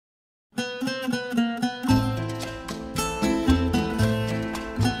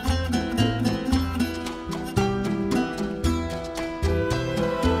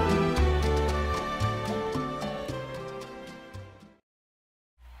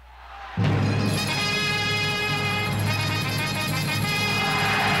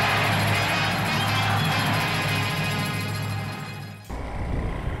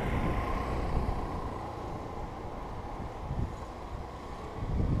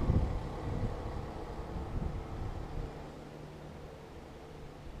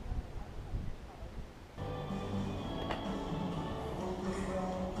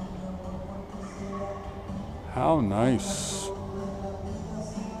How nice.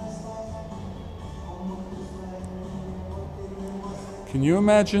 Can you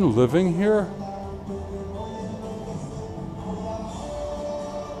imagine living here?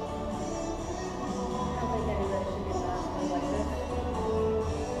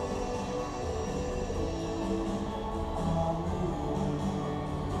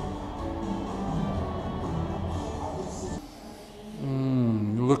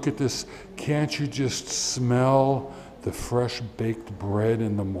 Look at this. Can't you just smell the fresh baked bread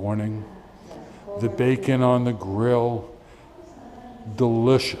in the morning? The bacon on the grill.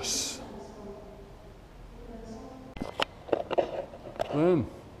 Delicious. Lynn,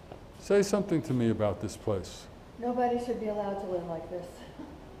 say something to me about this place. Nobody should be allowed to live like this.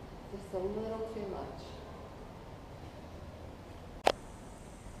 Just a little too much.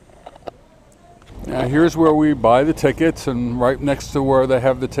 Now here's where we buy the tickets, and right next to where they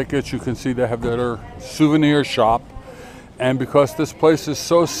have the tickets you can see they have their souvenir shop. And because this place is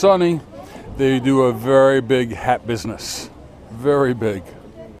so sunny, they do a very big hat business. Very big.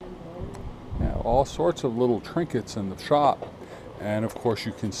 Now, all sorts of little trinkets in the shop. And of course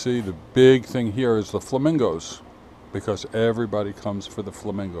you can see the big thing here is the flamingos, because everybody comes for the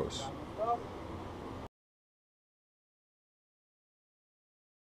flamingos.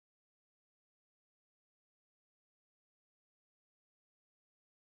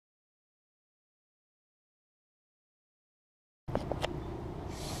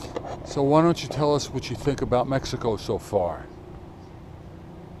 So why don't you tell us what you think about Mexico so far?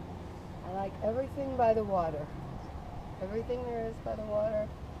 I like everything by the water. Everything there is by the water.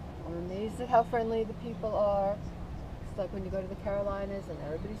 I'm amazed at how friendly the people are. It's like when you go to the Carolinas and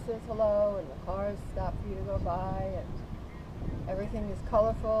everybody says hello and the cars stop for you to go by, and everything is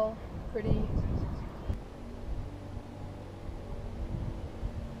colorful, pretty.